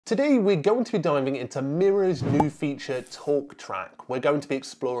Today we're going to be diving into Miro's new feature, TalkTrack. We're going to be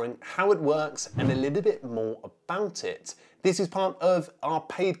exploring how it works and a little bit more about it. This is part of our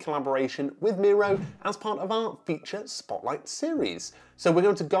paid collaboration with Miro as part of our feature Spotlight series. So we're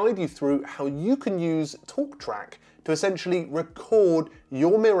going to guide you through how you can use TalkTrack to essentially record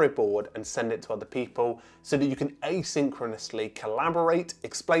your Miro board and send it to other people so that you can asynchronously collaborate,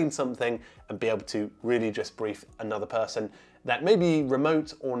 explain something, and be able to really just brief another person that may be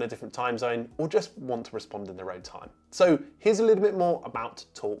remote or in a different time zone or just want to respond in their own time. So here's a little bit more about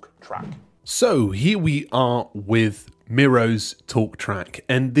TalkTrack. So here we are with Miro's TalkTrack,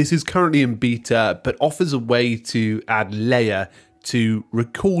 and this is currently in beta, but offers a way to add layer to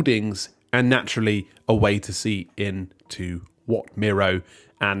recordings and naturally a way to see into what Miro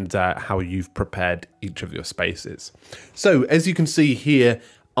and how you've prepared each of your spaces. So as you can see here,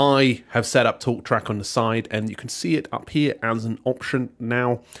 I have set up TalkTrack on the side, and you can see it up here as an option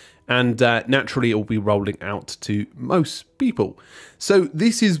now. And naturally, it will be rolling out to most people. So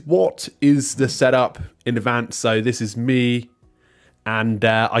this is what is the setup in advance. So this is me, and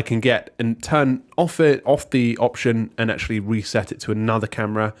I can get and turn off the option and actually reset it to another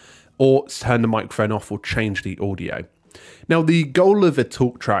camera, or turn the microphone off or change the audio. Now, the goal of a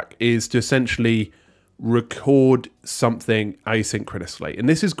TalkTrack is to essentially record something asynchronously. And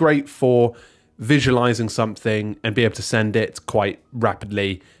this is great for visualizing something and be able to send it quite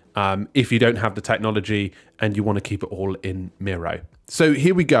rapidly if you don't have the technology and you want to keep it all in Miro. So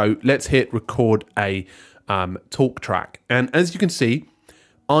here we go. Let's hit record a TalkTrack. And as you can see,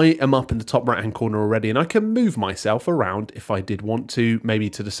 I am up in the top right hand corner already, and I can move myself around if I did want to, maybe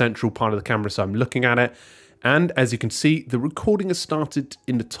to the central part of the camera so I'm looking at it. And as you can see, the recording has started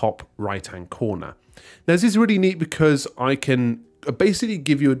in the top right hand corner. Now, this is really neat because I can basically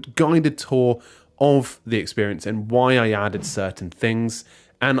give you a guided tour of the experience and why I added certain things.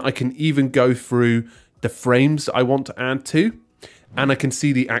 And I can even go through the frames I want to add to. And I can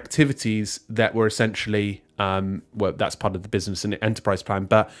see the activities that were essentially, well, that's part of the business and the enterprise plan,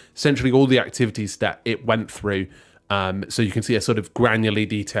 but essentially all the activities that it went through. So you can see a sort of granular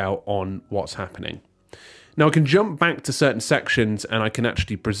detail on what's happening. Now I can jump back to certain sections and I can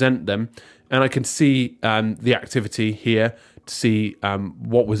actually present them, and I can see the activity here to see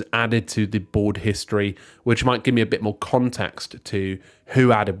what was added to the board history, which might give me a bit more context to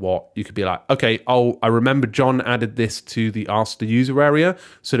who added what. You could be like, okay, oh, I remember John added this to the Ask the User area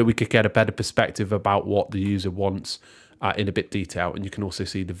so that we could get a better perspective about what the user wants in a bit detail. And you can also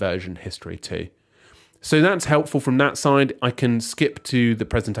see the version history too. So that's helpful from that side. I can skip to the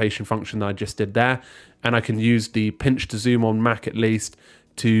presentation function that I just did there, and I can use the pinch to zoom on Mac at least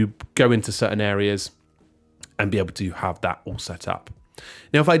to go into certain areas and be able to have that all set up.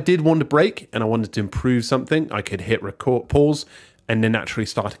 Now, if I did want to break and I wanted to improve something, I could hit record, pause, and then actually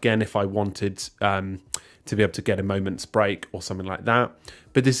start again if I wanted to be able to get a moment's break or something like that.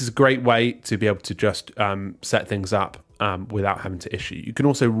 But this is a great way to be able to just set things up without having to issue. You can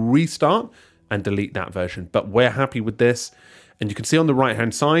also restart and delete that version, but we're happy with this. And you can see on the right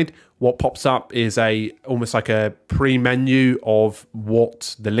hand side, what pops up is almost like a pre-menu of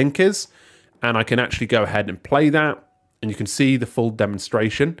what the link is. And I can actually go ahead and play that, and you can see the full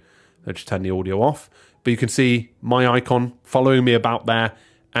demonstration. I'll just turn the audio off, but you can see my icon following me about there,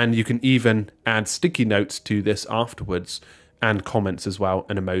 and you can even add sticky notes to this afterwards, and comments as well,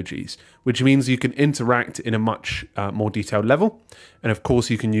 and emojis, which means you can interact in a much more detailed level. And of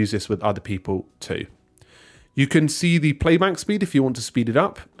course, you can use this with other people too. You can see the playback speed if you want to speed it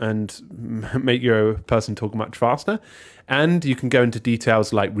up and make your person talk much faster. And you can go into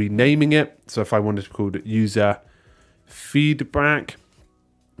details like renaming it. So if I wanted to call it user feedback,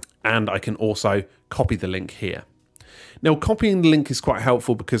 and I can also copy the link here. Now, copying the link is quite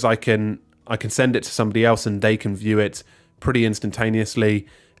helpful because I can send it to somebody else and they can view it pretty instantaneously,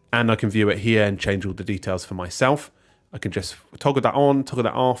 and I can view it here and change all the details for myself. I can just toggle that on, toggle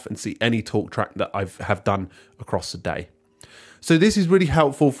that off, and see any TalkTrack that I have done across the day. So this is really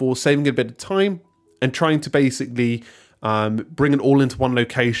helpful for saving a bit of time and trying to basically bring it all into one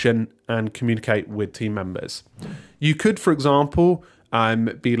location and communicate with team members. You could, for example,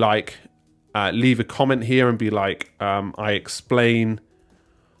 be like, leave a comment here and be like, I explain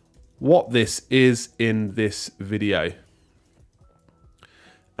what this is in this video.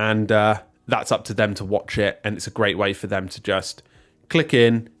 And that's up to them to watch it, and it's a great way for them to just click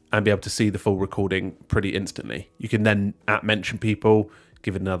in and be able to see the full recording pretty instantly. You can then mention people,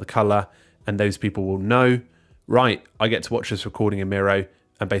 give it another color, and those people will know, right, I get to watch this recording in Miro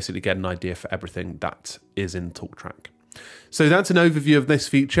and basically get an idea for everything that is in TalkTrack. So that's an overview of this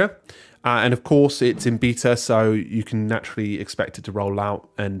feature. And of course, it's in beta, so you can naturally expect it to roll out.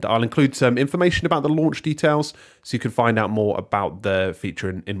 And I'll include some information about the launch details, so you can find out more about the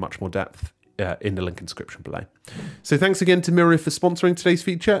feature in much more depth in the link in the description below. So thanks again to Miro for sponsoring today's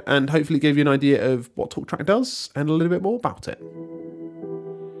feature, and hopefully gave you an idea of what TalkTrack does and a little bit more about it.